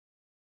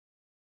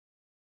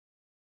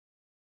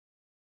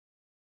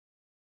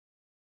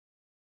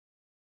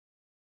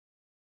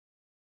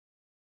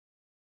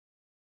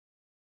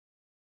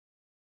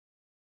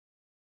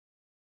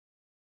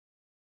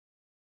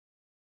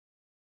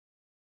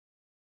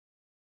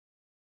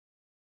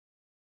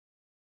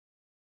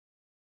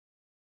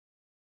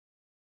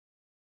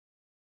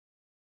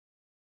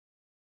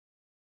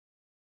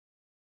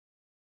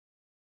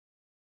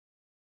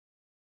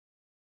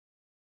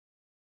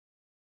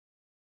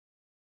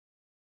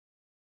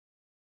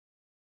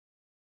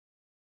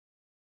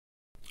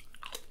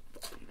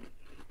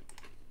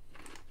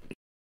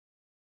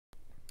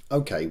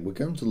Okay, we're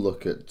going to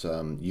look at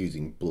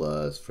using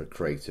blurs for a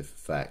creative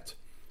effect.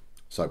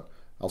 So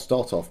I'll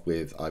start off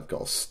with, I've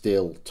got a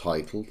still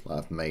title that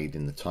I've made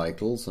in the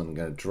titles. I'm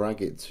going to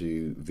drag it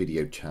to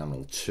video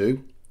channel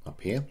 2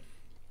 up here.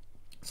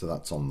 So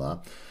that's on there.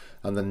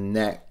 And then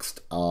next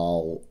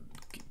I'll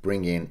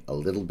bring in a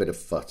little bit of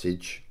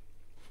footage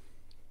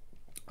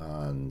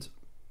and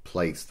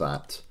place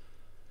that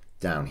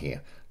down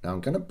here. Now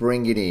I'm going to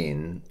bring it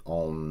in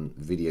on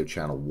video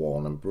channel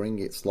 1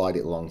 and slide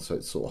it along so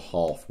it's sort of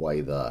halfway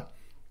there.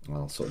 And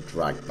I'll sort of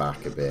drag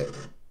back a bit.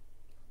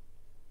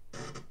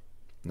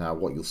 Now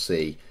what you'll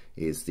see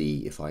is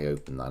if I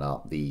open that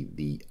up,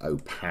 the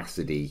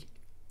opacity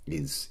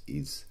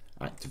is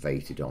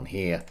activated on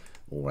here,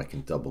 or I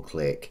can double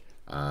click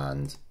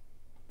and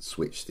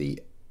switch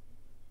the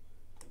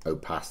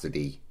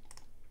opacity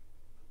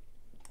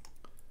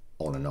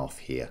on and off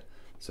here.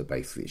 So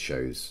basically it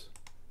shows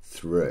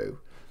through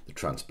the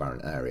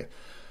transparent area.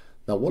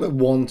 Now what I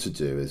want to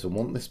do is I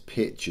want this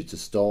picture to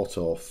start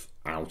off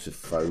out of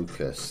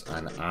focus,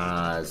 and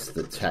as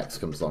the text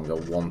comes along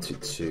I want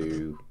it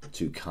to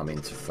come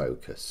into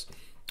focus.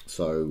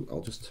 So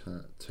I'll just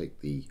take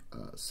the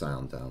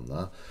sound down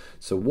there.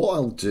 So what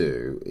I'll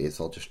do is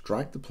I'll just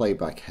drag the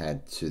playback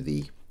head to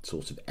the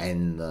sort of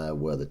end there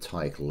where the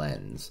title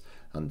ends,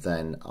 and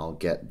then I'll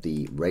get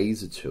the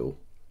razor tool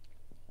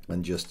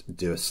and just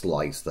do a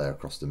slice there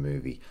across the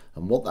movie.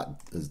 And what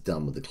that has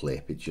done with the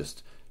clip, it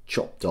just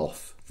chopped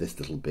off this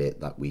little bit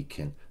that we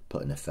can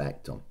put an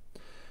effect on.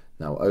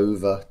 Now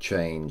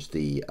change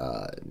the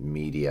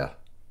media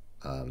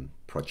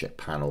project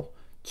panel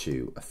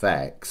to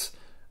effects,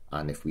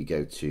 and if we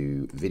go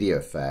to video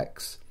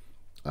effects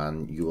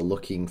and you are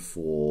looking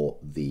for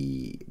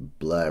the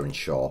blur and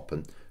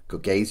sharpen,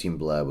 Gaussian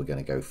blur we're going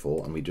to go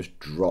for, and we just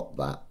drop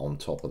that on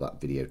top of that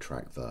video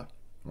track there.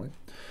 Right.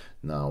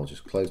 Now I'll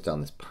just close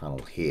down this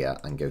panel here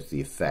and go to the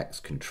effects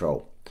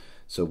control.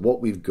 So what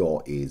we've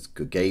got is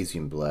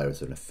Gaussian blur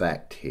as an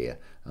effect here,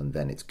 and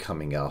then it's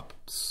coming up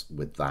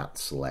with that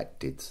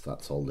selected. So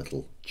that's our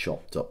little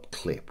chopped up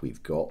clip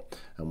we've got.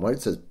 And where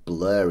it says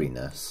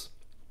blurriness,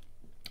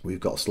 we've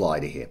got a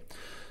slider here.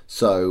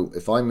 So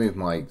if I move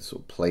my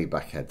sort of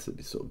playback head to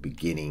the sort of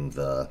beginning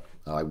there,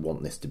 I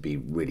want this to be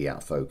really out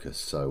of focus.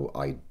 So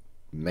I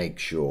make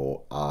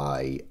sure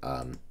I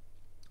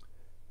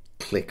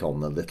click on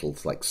the little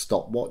like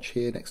stopwatch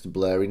here next to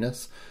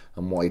blurriness,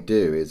 and what I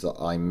do is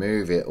I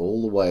move it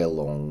all the way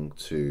along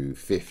to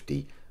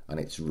 50 and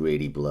it's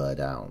really blurred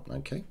out.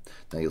 Okay,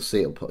 now you'll see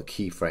it'll put a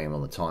keyframe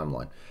on the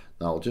timeline.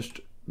 Now I'll just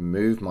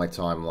move my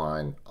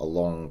timeline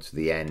along to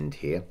the end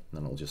here,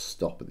 and I'll just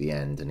stop at the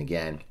end, and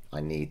again I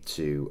need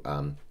to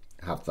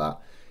have that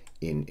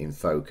in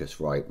focus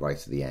right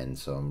at the end.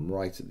 So I'm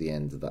right at the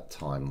end of that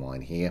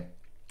timeline here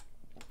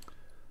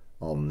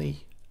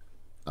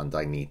and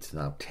I need to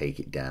now take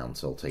it down,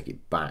 so I'll take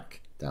it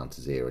back down to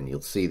 0, and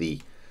you'll see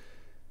the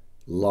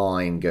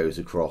line goes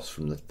across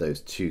from those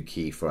 2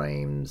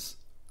 keyframes.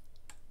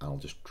 I'll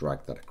just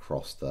drag that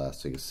across there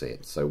so you can see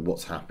it. So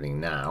what's happening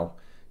now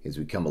is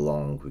we come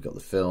along, we've got the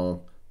film,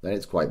 then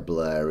it's quite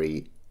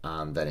blurry,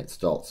 and then it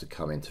starts to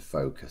come into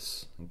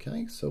focus.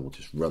 Okay, so we'll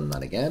just run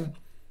that again.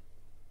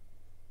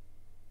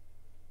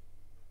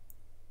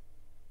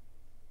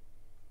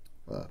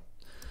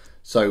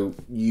 So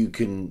you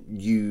can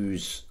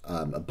use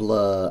a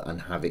blur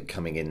and have it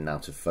coming in and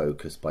out of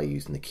focus by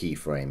using the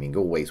keyframing.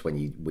 Always when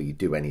you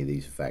do any of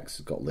these effects,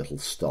 it's got a little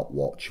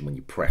stopwatch, and when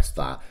you press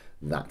that,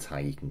 that's how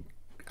you can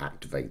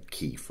activate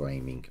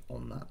keyframing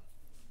on that.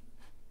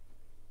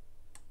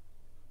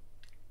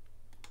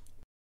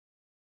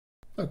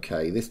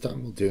 Okay, this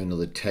time we'll do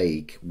another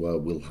take where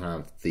we'll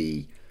have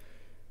the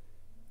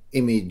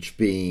image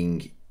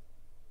being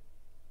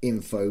in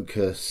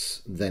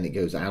focus, then it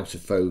goes out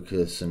of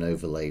focus and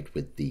overlaid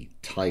with the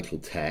title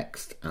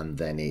text, and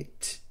then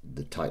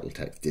the title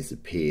text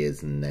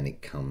disappears and then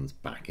it comes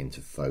back into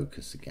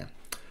focus again.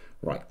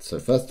 Right, so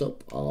first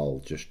up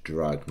I'll just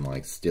drag my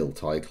still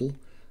title,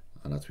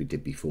 and as we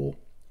did before,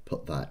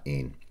 put that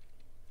in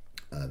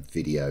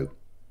video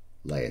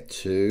layer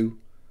 2,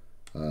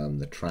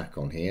 the track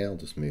on here, I'll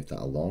just move that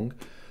along,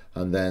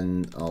 and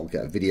then I'll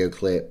get a video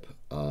clip,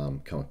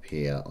 come up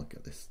here, I'll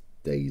get this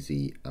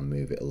daisy and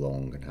move it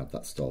along and have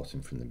that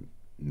starting from the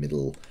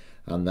middle,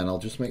 and then I'll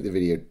just make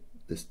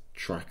this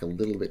track a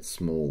little bit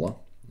smaller,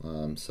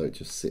 so it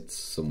just sits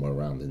somewhere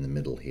around in the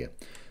middle here.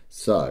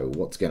 So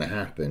what's going to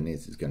happen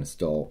is it's going to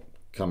start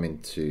coming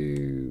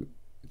to,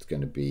 it's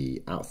going to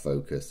be out of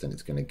focus, then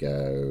it's going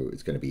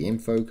to be in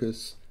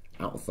focus,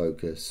 out of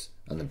focus,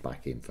 and then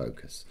back in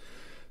focus.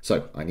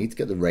 So I need to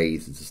get the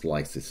razor to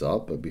slice this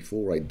up, but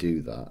before I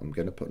do that I'm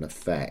going to put an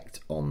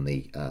effect on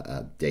the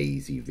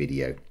daisy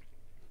video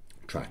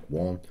track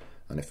 1,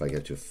 and if I go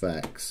to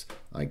effects,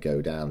 I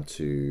go down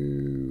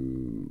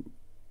to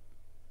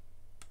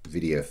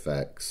video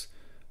effects,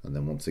 and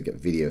then once I get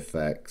video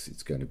effects,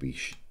 it's going to be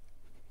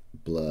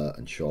blur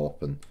and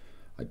sharpen.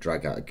 I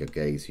drag out a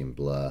Gaussian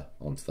blur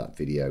onto that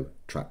video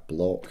track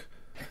block.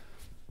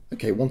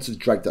 Okay, once I've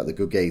dragged out the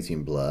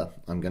Gaussian blur,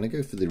 I'm going to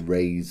go for the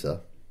razor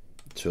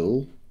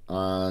tool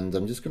and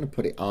I'm just going to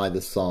put it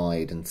either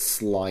side and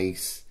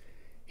slice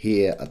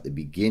here at the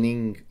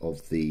beginning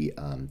of the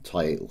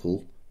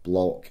title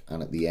block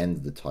and at the end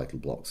of the title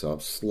block. So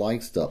I've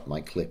sliced up my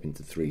clip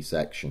into 3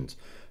 sections.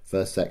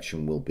 First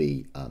section will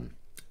be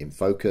in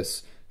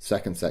focus,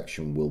 second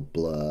section will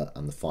blur,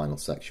 and the final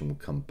section will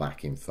come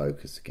back in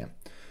focus again.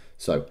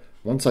 So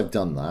once I've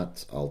done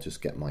that, I'll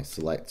just get my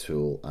select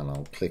tool and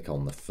I'll click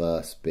on the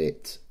first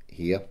bit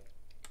here,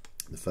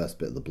 the first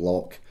bit of the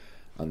block,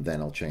 and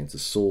then I'll change the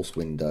source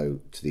window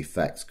to the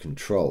effects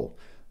control.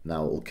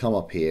 Now it will come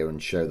up here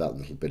and show that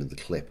little bit of the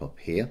clip up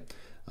here.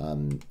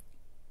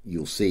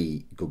 You'll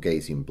see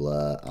Gaussian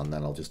blur, and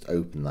then I'll just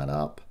open that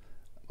up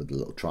with a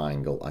little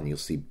triangle and you'll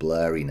see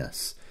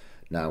blurriness.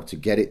 Now to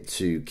get it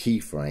to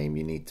keyframe,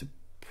 you need to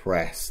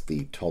press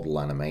the toggle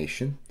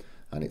animation,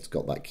 and it's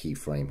got that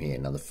keyframe here.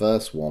 Now the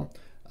first one,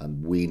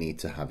 we need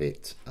to have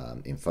it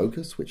in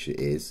focus, which it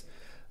is,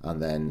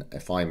 and then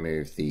if I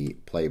move the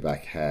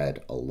playback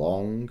head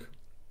along,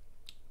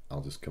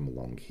 I'll just come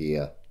along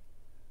here.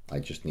 I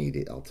just need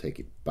it, I'll take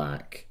it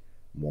back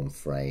 1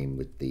 frame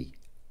with the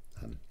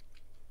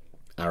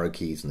arrow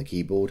keys on the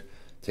keyboard,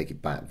 take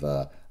it back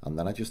there, and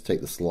then I just take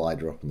the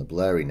slider up in the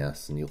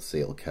blurriness and you'll see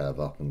it'll curve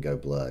up and go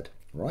blurred,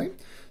 right?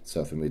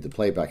 So if I move the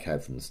playback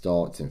head from the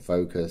start, it's in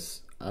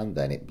focus, and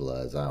then it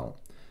blurs out.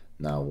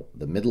 Now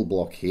the middle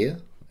block here,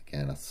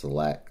 again I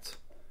select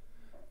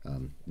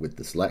with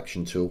the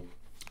selection tool.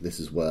 This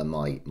is where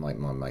my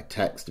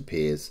text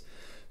appears.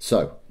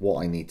 So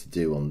what I need to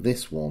do on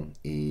this one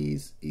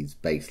is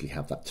basically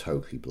have that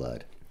totally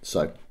blurred.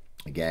 So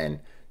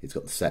again, it's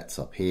got the sets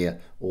up here.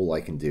 All I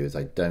can do is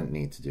I don't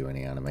need to do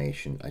any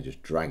animation. I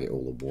just drag it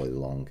all the way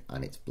along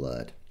and it's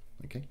blurred.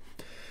 Okay.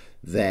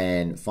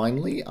 Then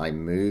finally I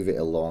move it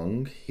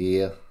along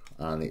here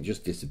and it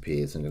just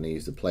disappears. I'm going to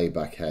use the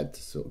playback head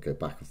to sort of go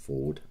back and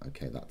forward.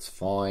 Okay, that's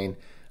fine.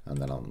 And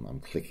then I'm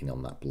clicking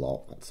on that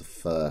block. That's the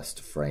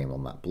first frame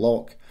on that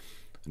block.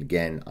 And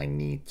again, I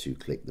need to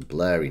click the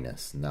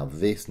blurriness. Now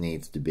this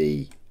needs to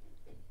be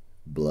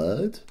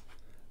blurred,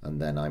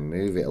 and then I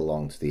move it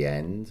along to the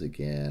end.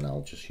 Again,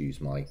 I'll just use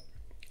my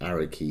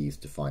arrow keys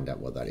to find out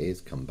what that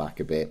is, come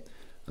back a bit,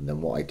 and then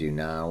what I do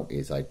now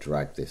is I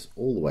drag this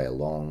all the way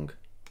along,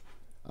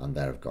 and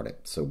there I've got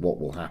it. So what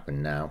will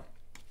happen now,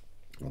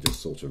 I'll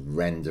just sort of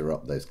render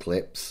up those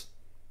clips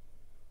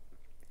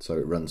so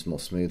it runs more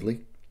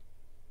smoothly.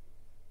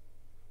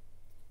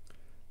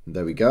 And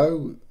there we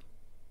go.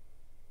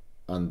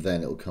 And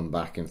then it'll come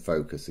back in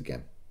focus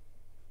again.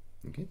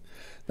 Okay.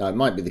 Now it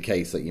might be the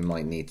case that you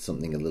might need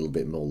something a little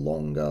bit more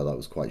longer. That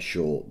was quite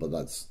short, but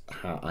that's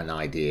an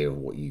idea of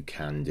what you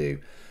can do.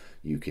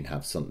 You can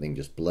have something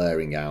just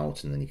blurring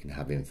out, and then you can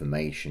have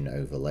information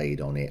overlaid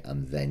on it,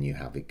 and then you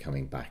have it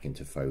coming back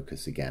into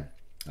focus again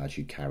as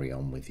you carry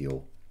on with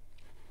your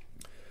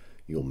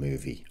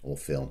movie or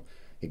film.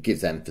 It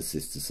gives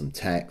emphasis to some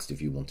text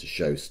if you want to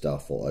show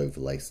stuff or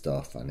overlay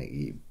stuff, and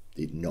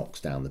it knocks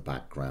down the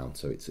background,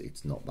 so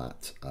it's not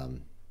that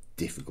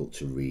difficult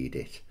to read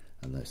it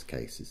in those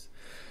cases.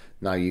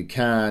 Now you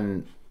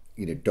can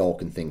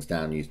darken things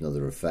down using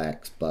other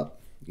effects, but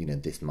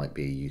this might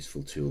be a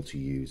useful tool to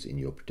use in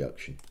your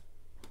production.